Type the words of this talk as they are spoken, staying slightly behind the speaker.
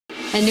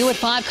And new at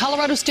 5,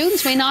 Colorado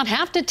students may not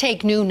have to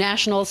take new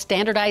national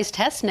standardized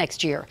tests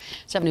next year.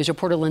 7 News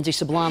reporter Lindsey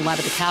Sablan live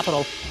at the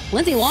Capitol.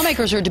 Lindsey,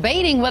 lawmakers are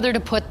debating whether to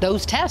put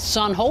those tests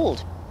on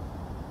hold.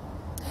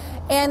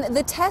 And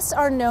the tests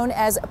are known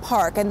as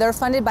PARCC, and they're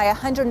funded by a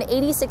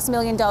 $186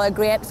 million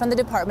grant from the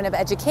Department of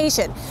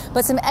Education.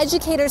 But some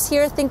educators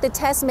here think the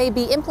tests may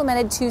be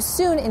implemented too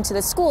soon into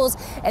the schools,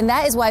 and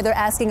that is why they're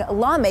asking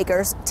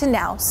lawmakers to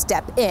now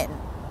step in.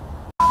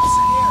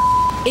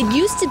 It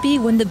used to be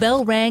when the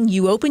bell rang,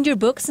 you opened your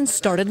books and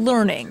started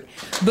learning.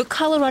 But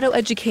Colorado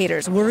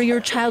educators worry your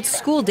child's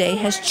school day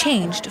has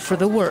changed for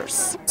the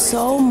worse.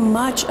 So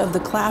much of the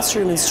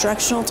classroom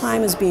instructional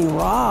time is being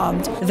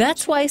robbed.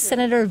 That's why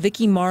Senator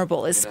Vicki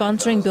Marble is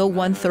sponsoring Bill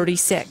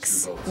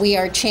 136. We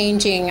are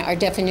changing our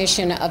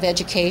definition of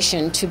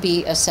education to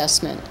be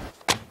assessment.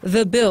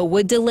 The bill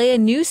would delay a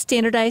new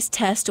standardized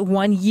test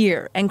 1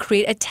 year and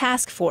create a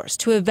task force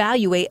to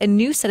evaluate a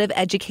new set of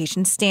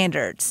education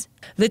standards.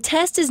 The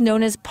test is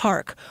known as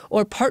PARCC,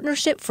 or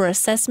Partnership for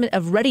Assessment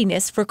of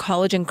Readiness for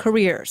College and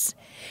Careers.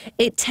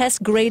 It tests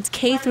grades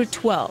K through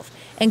 12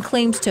 and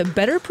claims to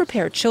better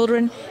prepare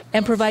children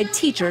and provide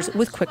teachers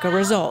with quicker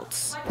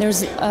results.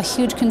 There's a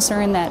huge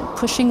concern that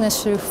pushing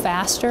this through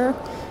faster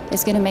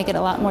is going to make it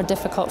a lot more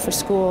difficult for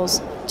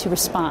schools to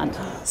respond.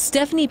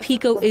 Stephanie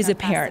Pico is a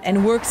parent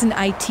and works in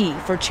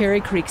IT for Cherry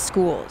Creek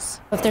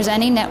schools. If there's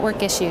any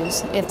network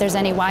issues, if there's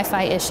any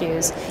Wi-Fi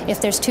issues,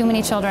 if there's too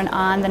many children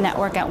on the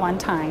network at one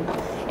time,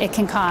 it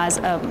can cause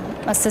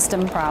a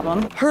system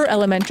problem. Her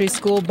elementary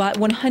school bought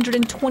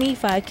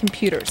 125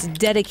 computers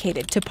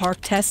dedicated to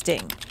PARCC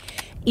testing.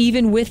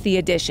 Even with the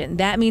addition,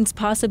 that means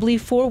possibly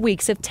 4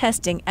 weeks of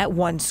testing at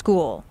one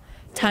school,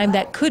 time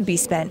that could be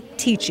spent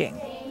teaching.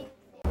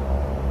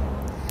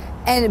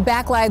 And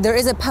back live, there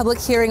is a public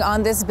hearing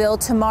on this bill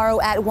tomorrow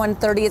at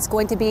 1:30. It's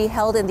going to be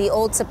held in the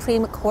old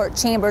Supreme Court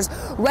chambers.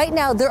 Right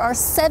now, there are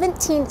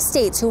 17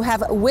 states who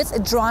have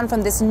withdrawn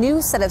from this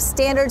new set of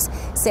standards,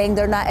 saying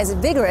they're not as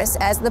vigorous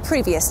as the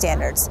previous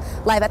standards.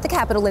 Live at the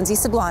Capitol, Lindsey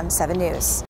Sablan, 7 News.